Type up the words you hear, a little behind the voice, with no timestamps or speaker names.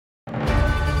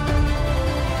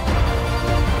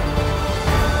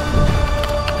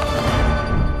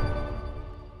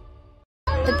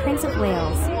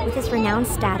Wales, with his renowned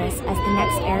status as the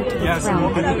next heir to the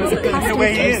throne, is accustomed to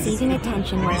receiving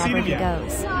attention wherever he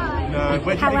goes.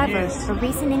 However, a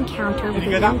recent encounter with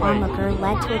a young onlooker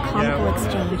led to a comical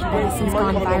exchange that has since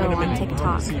gone viral on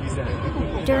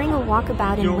TikTok. During a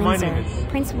walkabout in Windsor,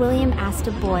 Prince William asked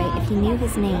a boy if he knew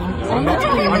his name, only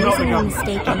to be amazingly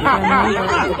mistaken for a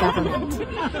member of the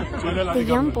government. The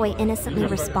young boy innocently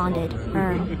responded,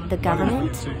 the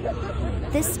government?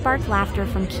 This sparked laughter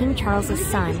from King Charles's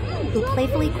son, who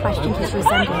playfully questioned his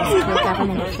resemblance to a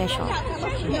government official.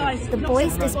 The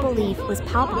boy's disbelief was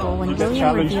palpable when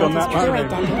William revealed his true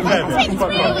identity as Prince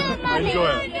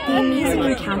William. The amusing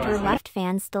encounter left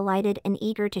fans delighted and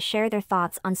eager to share their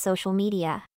thoughts on social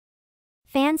media.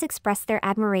 Fans expressed their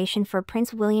admiration for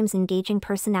Prince William's engaging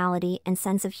personality and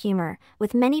sense of humor,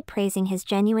 with many praising his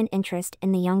genuine interest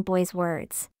in the young boy's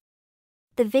words.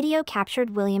 The video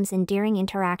captured William's endearing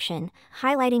interaction,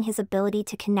 highlighting his ability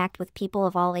to connect with people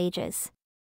of all ages.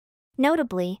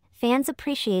 Notably, fans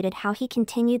appreciated how he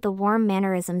continued the warm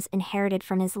mannerisms inherited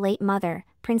from his late mother,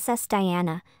 Princess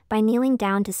Diana, by kneeling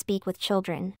down to speak with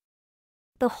children.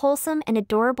 The wholesome and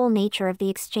adorable nature of the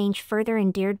exchange further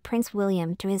endeared Prince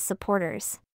William to his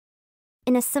supporters.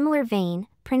 In a similar vein,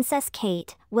 Princess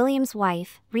Kate, William's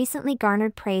wife, recently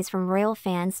garnered praise from royal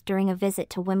fans during a visit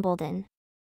to Wimbledon.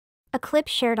 A clip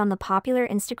shared on the popular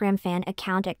Instagram fan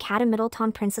account at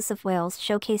Middleton Princess of Wales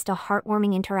showcased a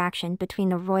heartwarming interaction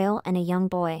between a royal and a young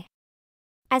boy.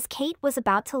 As Kate was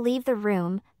about to leave the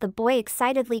room, the boy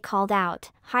excitedly called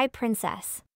out, "Hi,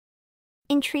 Princess."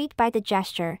 Intrigued by the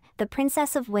gesture, the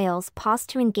Princess of Wales paused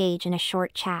to engage in a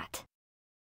short chat.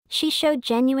 She showed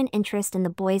genuine interest in the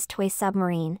boy's toy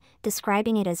submarine,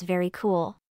 describing it as very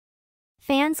cool.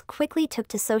 Fans quickly took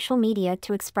to social media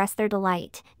to express their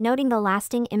delight, noting the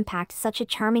lasting impact such a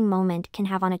charming moment can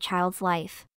have on a child's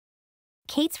life.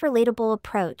 Kate's relatable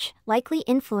approach, likely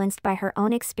influenced by her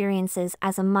own experiences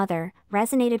as a mother,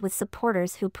 resonated with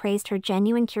supporters who praised her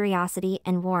genuine curiosity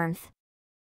and warmth.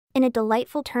 In a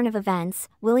delightful turn of events,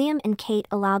 William and Kate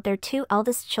allowed their two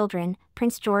eldest children,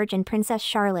 Prince George and Princess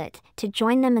Charlotte, to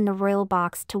join them in the royal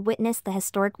box to witness the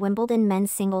historic Wimbledon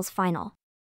men's singles final.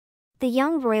 The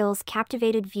young royals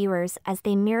captivated viewers as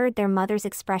they mirrored their mother's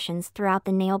expressions throughout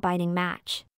the nail-biting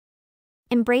match.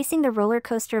 Embracing the roller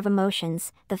coaster of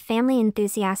emotions, the family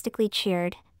enthusiastically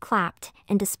cheered, clapped,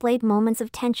 and displayed moments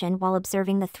of tension while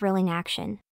observing the thrilling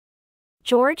action.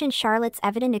 George and Charlotte's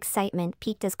evident excitement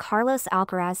peaked as Carlos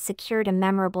Alcaraz secured a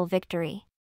memorable victory.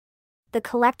 The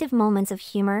collective moments of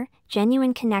humor,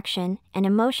 genuine connection, and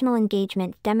emotional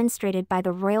engagement demonstrated by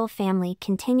the royal family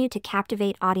continue to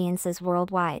captivate audiences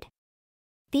worldwide.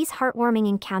 These heartwarming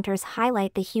encounters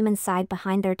highlight the human side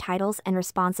behind their titles and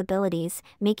responsibilities,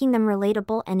 making them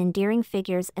relatable and endearing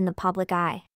figures in the public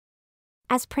eye.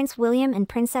 As Prince William and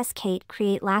Princess Kate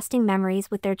create lasting memories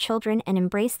with their children and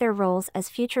embrace their roles as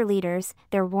future leaders,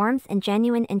 their warmth and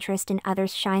genuine interest in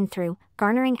others shine through,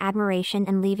 garnering admiration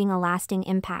and leaving a lasting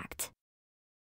impact.